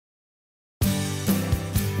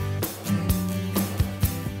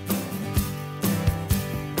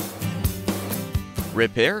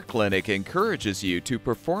Repair Clinic encourages you to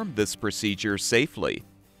perform this procedure safely.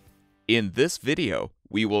 In this video,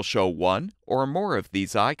 we will show one or more of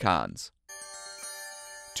these icons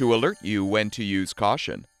to alert you when to use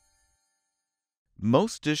caution.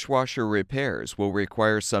 Most dishwasher repairs will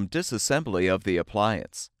require some disassembly of the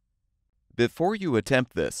appliance. Before you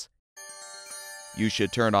attempt this, you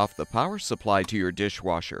should turn off the power supply to your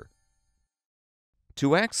dishwasher.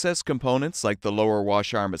 To access components like the lower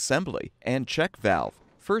wash arm assembly and check valve,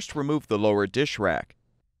 first remove the lower dish rack.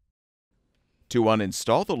 To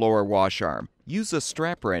uninstall the lower wash arm, use a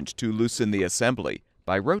strap wrench to loosen the assembly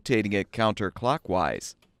by rotating it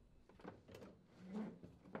counterclockwise.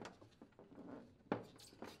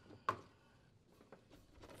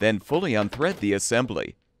 Then fully unthread the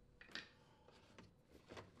assembly.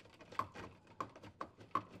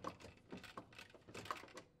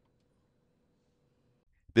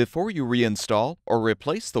 Before you reinstall or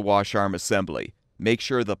replace the wash arm assembly, make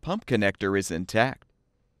sure the pump connector is intact.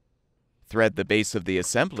 Thread the base of the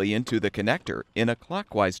assembly into the connector in a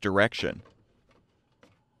clockwise direction.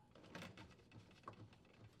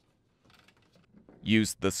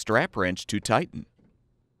 Use the strap wrench to tighten.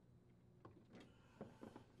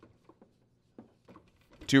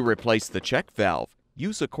 To replace the check valve,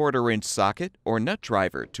 use a 1/4-inch socket or nut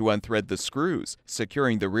driver to unthread the screws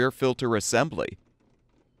securing the rear filter assembly.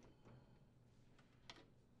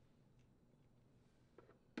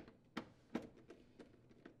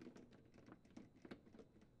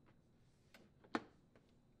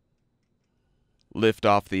 Lift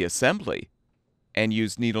off the assembly and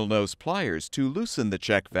use needle nose pliers to loosen the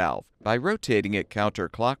check valve by rotating it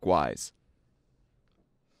counterclockwise.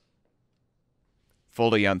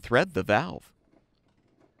 Fully unthread the valve.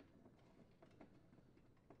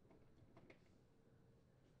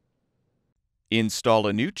 Install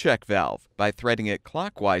a new check valve by threading it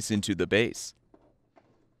clockwise into the base.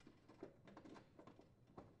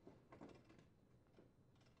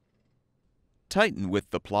 Tighten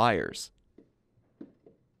with the pliers.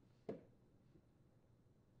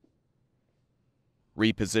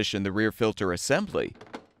 Reposition the rear filter assembly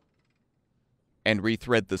and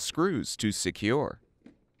rethread the screws to secure.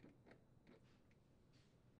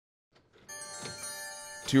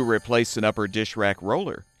 To replace an upper dish rack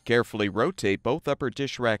roller, carefully rotate both upper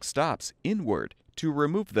dish rack stops inward to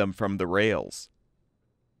remove them from the rails.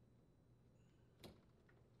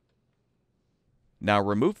 Now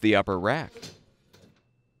remove the upper rack.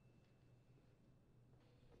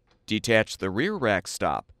 Detach the rear rack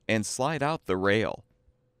stop and slide out the rail.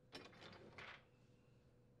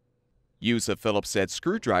 Use a Phillips head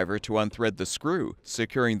screwdriver to unthread the screw,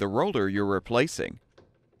 securing the roller you're replacing.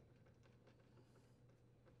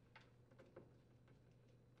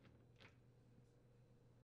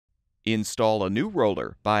 Install a new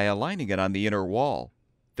roller by aligning it on the inner wall,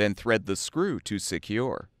 then thread the screw to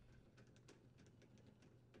secure.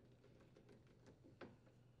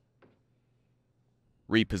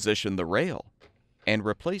 Reposition the rail and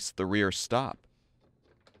replace the rear stop.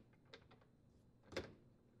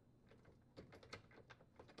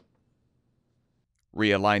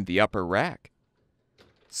 Realign the upper rack,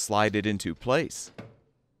 slide it into place,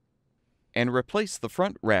 and replace the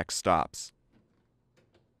front rack stops.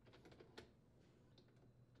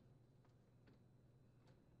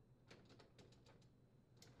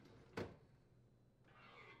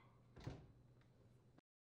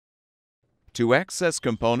 To access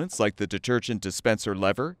components like the detergent dispenser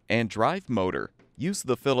lever and drive motor, use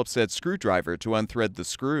the Phillips head screwdriver to unthread the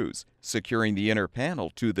screws, securing the inner panel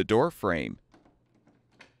to the door frame.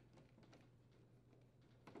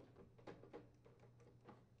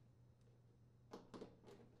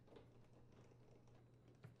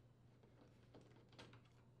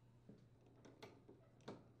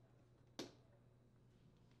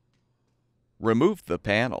 Remove the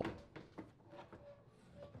panel.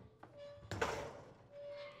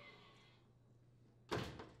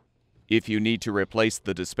 If you need to replace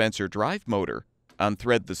the dispenser drive motor,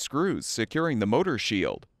 unthread the screws securing the motor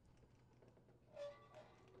shield.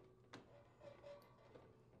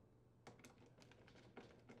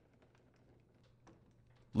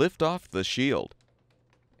 Lift off the shield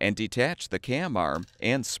and detach the cam arm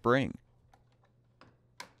and spring.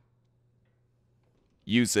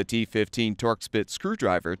 Use a T15 Torx bit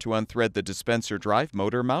screwdriver to unthread the dispenser drive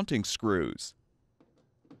motor mounting screws.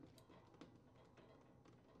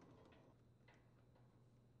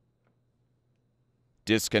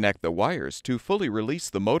 Disconnect the wires to fully release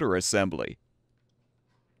the motor assembly.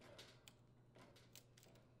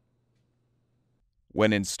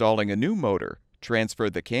 When installing a new motor, transfer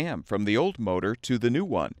the cam from the old motor to the new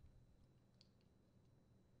one.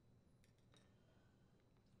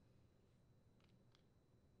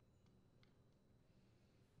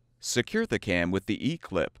 secure the cam with the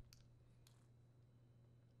E-clip.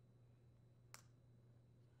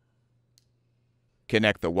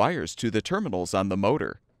 Connect the wires to the terminals on the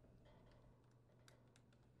motor.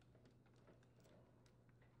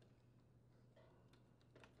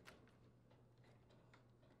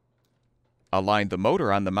 Align the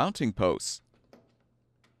motor on the mounting posts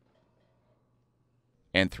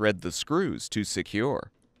and thread the screws to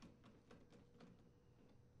secure.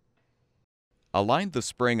 Align the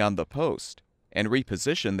spring on the post and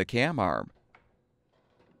reposition the cam arm.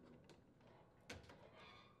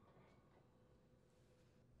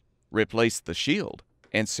 Replace the shield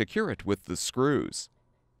and secure it with the screws.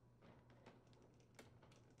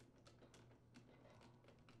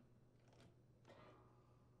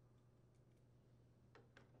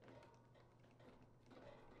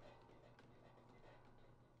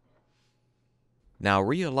 Now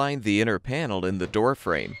realign the inner panel in the door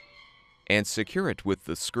frame and secure it with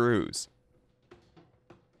the screws.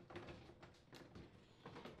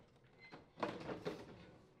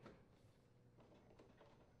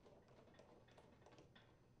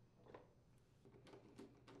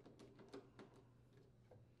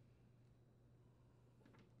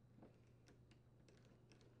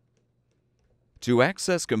 To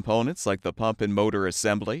access components like the pump and motor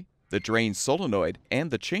assembly, the drain solenoid,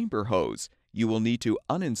 and the chamber hose, you will need to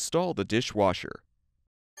uninstall the dishwasher.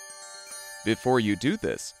 Before you do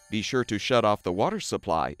this, be sure to shut off the water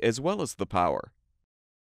supply as well as the power.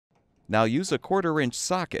 Now use a 1/4-inch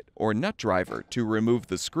socket or nut driver to remove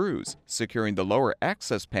the screws securing the lower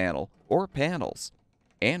access panel or panels,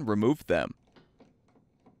 and remove them.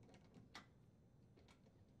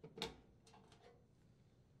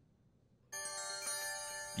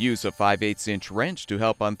 Use a 5/8-inch wrench to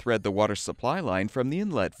help unthread the water supply line from the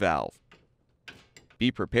inlet valve. Be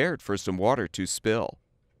prepared for some water to spill.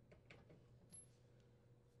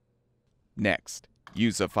 Next,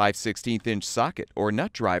 use a 5/16-inch socket or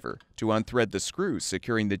nut driver to unthread the screws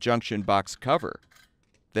securing the junction box cover.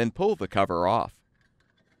 Then pull the cover off.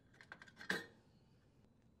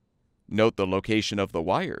 Note the location of the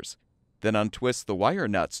wires, then untwist the wire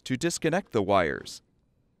nuts to disconnect the wires.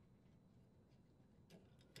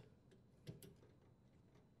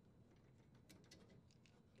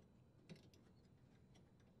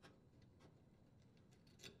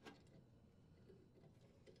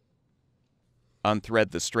 Unthread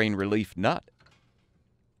the strain relief nut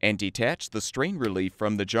and detach the strain relief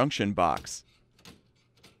from the junction box.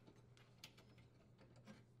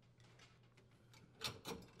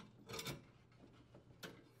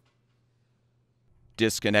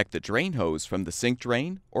 Disconnect the drain hose from the sink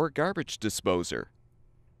drain or garbage disposer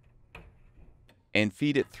and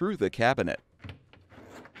feed it through the cabinet.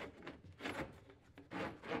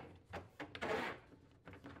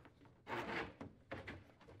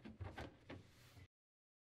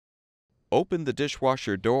 Open the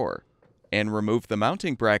dishwasher door and remove the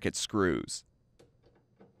mounting bracket screws.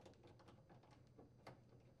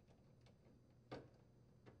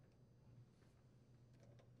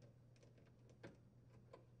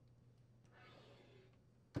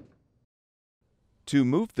 To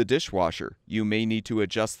move the dishwasher, you may need to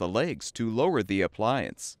adjust the legs to lower the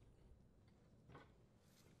appliance.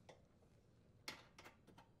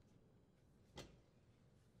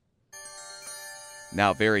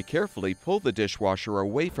 Now very carefully pull the dishwasher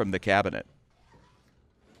away from the cabinet.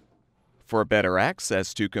 For better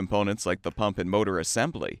access to components like the pump and motor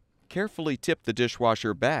assembly, carefully tip the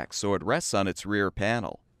dishwasher back so it rests on its rear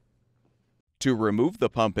panel. To remove the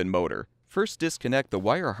pump and motor, first disconnect the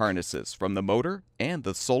wire harnesses from the motor and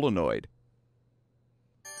the solenoid.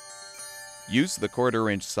 Use the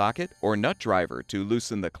 1/4-inch socket or nut driver to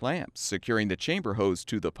loosen the clamps securing the chamber hose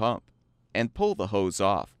to the pump, and pull the hose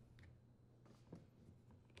off.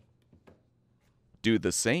 Do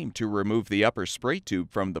the same to remove the upper spray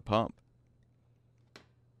tube from the pump.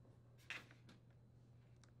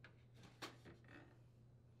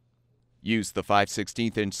 Use the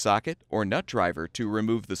 5/16-inch socket or nut driver to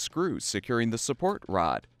remove the screws securing the support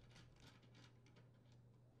rod.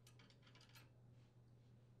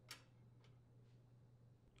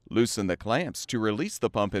 Loosen the clamps to release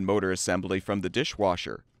the pump and motor assembly from the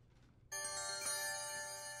dishwasher.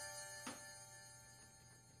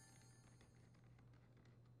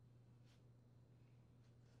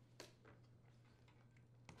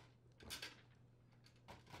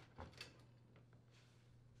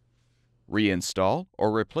 Reinstall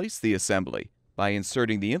or replace the assembly by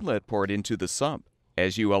inserting the inlet port into the sump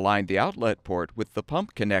as you align the outlet port with the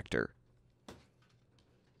pump connector.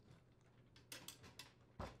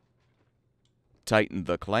 Tighten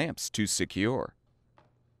the clamps to secure.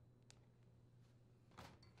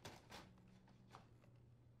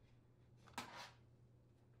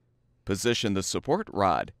 Position the support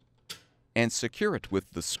rod and secure it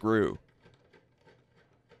with the screw.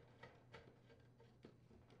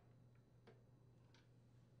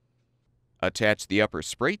 Attach the upper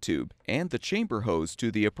spray tube and the chamber hose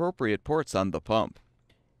to the appropriate ports on the pump,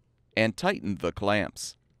 and tighten the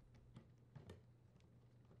clamps.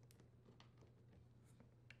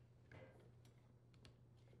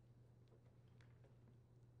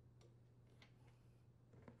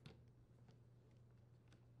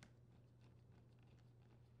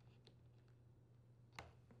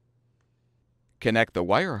 Connect the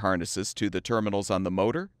wire harnesses to the terminals on the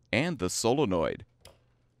motor and the solenoid.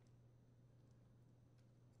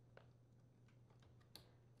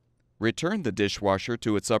 Return the dishwasher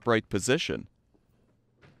to its upright position.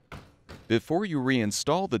 Before you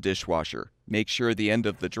reinstall the dishwasher, make sure the end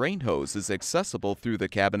of the drain hose is accessible through the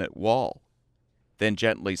cabinet wall. Then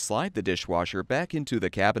gently slide the dishwasher back into the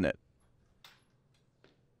cabinet.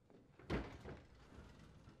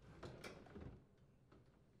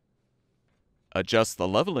 Adjust the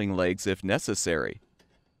leveling legs if necessary.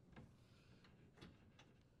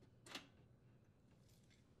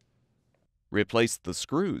 Replace the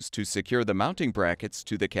screws to secure the mounting brackets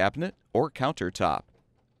to the cabinet or countertop.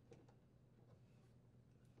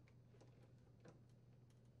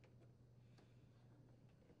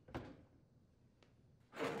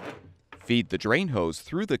 Feed the drain hose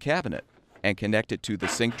through the cabinet and connect it to the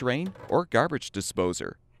sink drain or garbage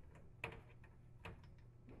disposer.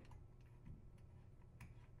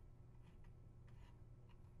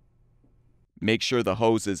 Make sure the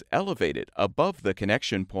hose is elevated above the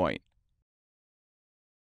connection point.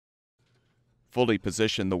 Fully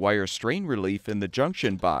position the wire strain relief in the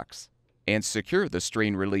junction box and secure the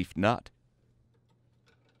strain relief nut.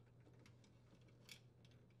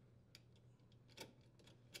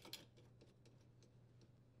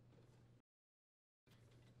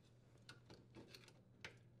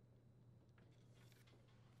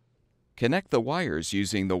 Connect the wires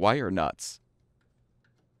using the wire nuts.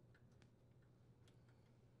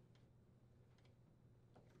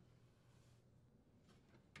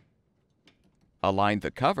 Align the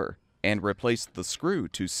cover and replace the screw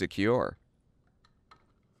to secure.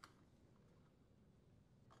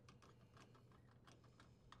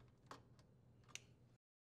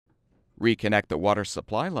 Reconnect the water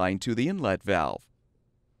supply line to the inlet valve.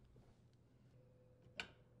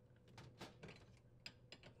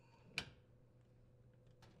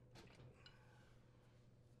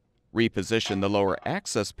 Reposition the lower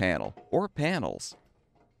access panel or panels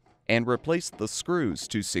and replace the screws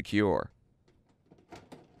to secure.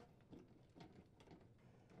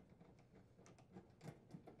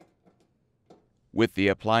 With the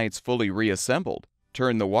appliance fully reassembled,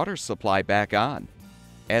 turn the water supply back on,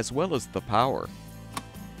 as well as the power,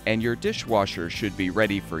 and your dishwasher should be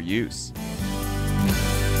ready for use.